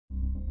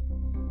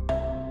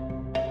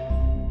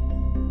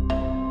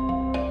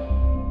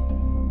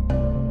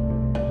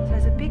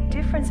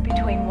difference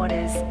between what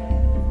is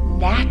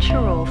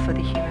natural for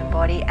the human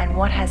body and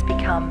what has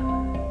become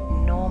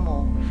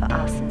normal for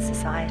us in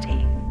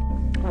society.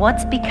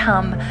 What's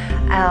become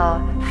our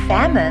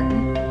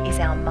famine is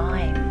our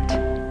mind.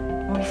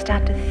 When we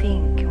start to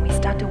think and we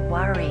start to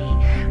worry,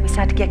 we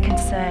start to get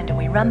concerned and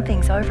we run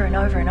things over and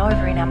over and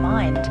over in our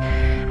mind.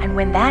 And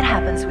when that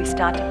happens, we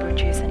start to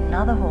produce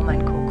another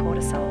hormone called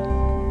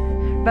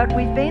cortisol. But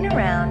we've been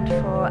around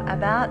for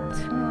about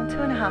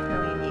 2.5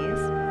 million years.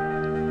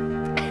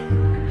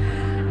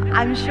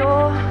 I'm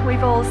sure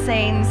we've all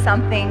seen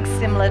something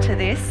similar to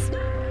this.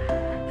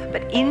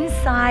 But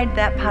inside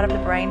that part of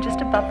the brain, just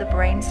above the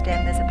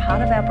brainstem, there's a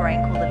part of our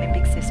brain called the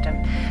limbic system.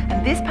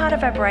 And this part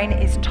of our brain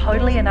is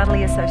totally and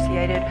utterly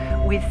associated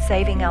with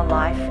saving our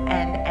life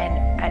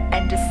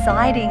and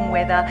deciding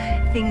whether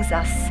things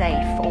are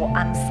safe or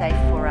unsafe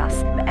for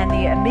us. And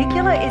the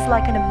amygdala is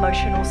like an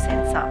emotional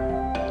sensor.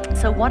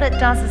 So what it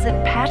does is it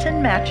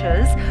pattern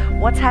matches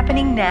what's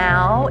happening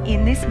now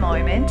in this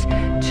moment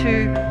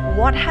to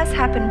what has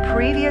happened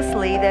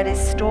previously that is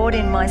stored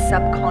in my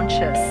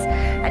subconscious.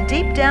 And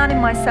deep down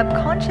in my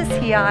subconscious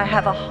here, I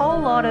have a whole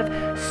lot of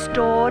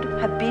stored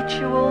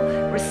habitual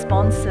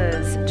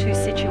responses to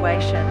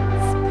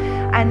situations.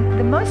 And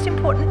the most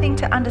important thing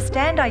to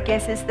understand, I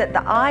guess, is that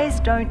the eyes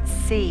don't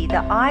see.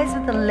 The eyes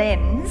are the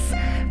lens,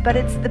 but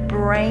it's the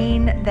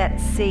brain that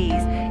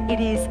sees. It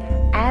is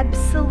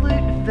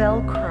absolute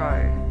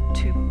Velcro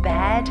to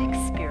bad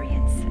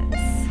experiences,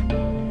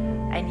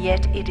 and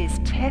yet it is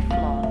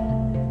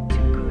Teflon to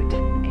good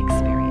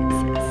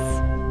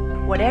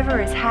experiences.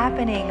 Whatever is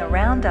happening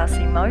around us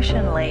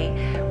emotionally,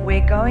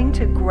 we're going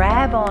to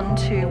grab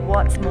onto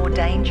what's more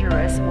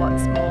dangerous,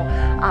 what's more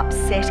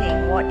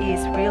upsetting, what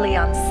is really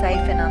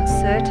unsafe and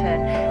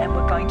uncertain, and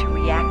we're going to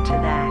react to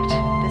that.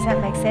 Does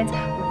that make sense?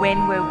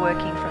 When we're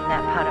working from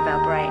that part of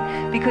our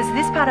brain. Because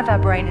this part of our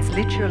brain is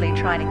literally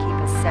trying to keep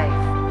us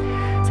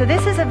safe. So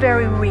this is a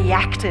very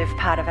reactive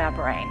part of our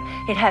brain.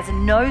 It has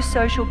no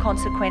social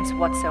consequence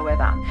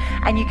whatsoever.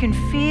 And you can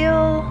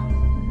feel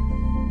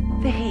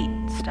the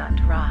heat start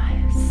to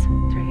rise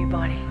through your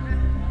body.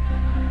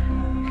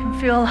 You can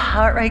feel the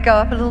heart rate go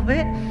up a little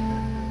bit.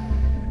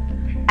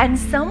 And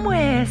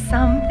somewhere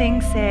something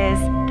says,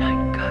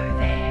 don't go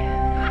there.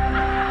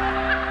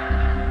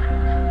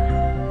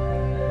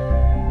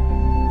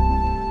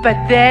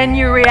 But then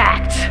you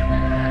react.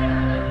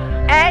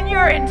 And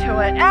you're into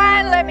it,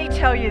 and let me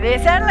tell you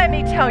this, and let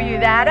me tell you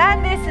that,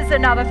 and this is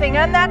another thing,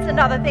 and that's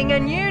another thing,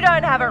 and you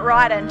don't have it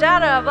right, and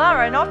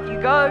da-da-da, and off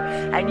you go,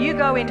 and you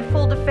go into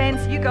full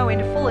defense, you go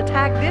into full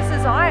attack. This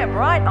is I am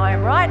right, I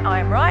am right, I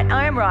am right,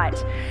 I am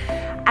right.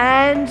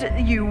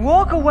 And you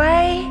walk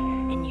away,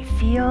 and you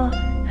feel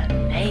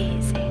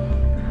amazing.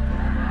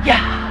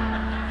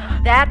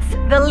 Yeah, that's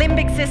the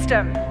limbic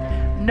system.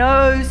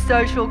 No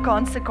social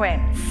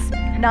consequence,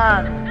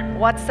 none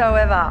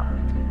whatsoever.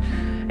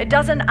 It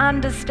doesn't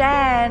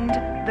understand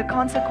the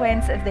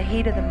consequence of the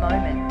heat of the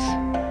moment.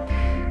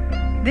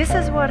 This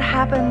is what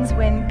happens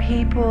when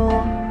people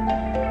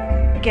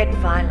get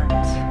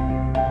violent,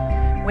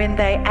 when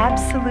they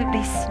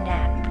absolutely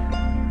snap.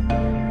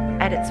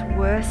 At its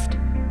worst,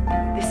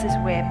 this is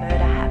where murder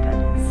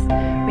happens.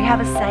 We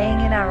have a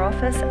saying in our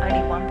office,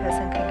 only one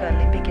person can go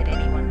limbic at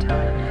any one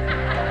time.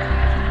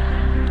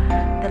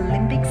 The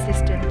limbic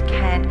system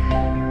can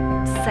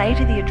say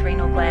to the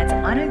adrenal glands,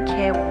 I don't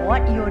care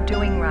what you're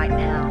doing right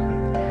now.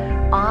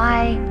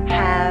 I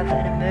have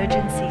an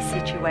emergency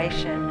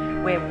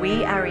situation where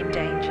we are in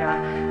danger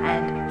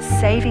and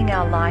saving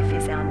our life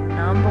is our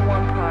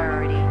 #1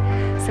 priority.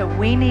 So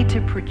we need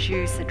to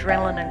produce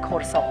adrenaline and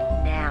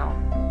cortisol now.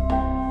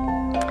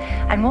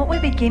 And what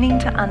we're beginning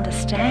to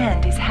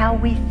understand is how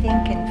we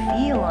think and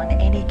feel on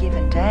any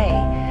given day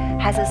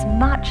has as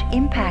much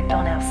impact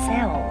on our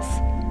cells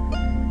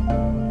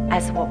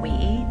as what we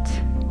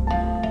eat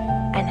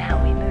and how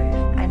we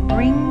move. And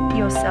bring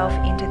yourself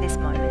into this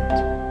moment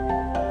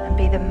and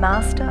be the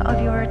master of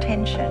your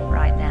attention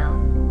right now.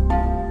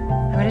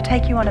 I'm going to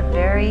take you on a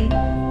very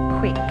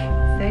quick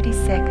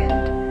 30-second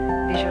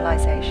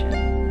visualization.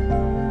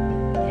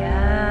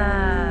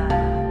 Yeah.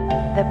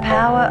 The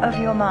power of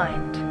your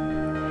mind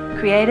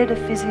created a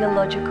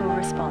physiological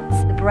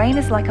response. The brain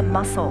is like a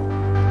muscle.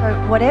 So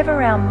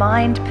whatever our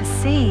mind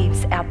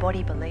perceives, our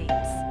body believes.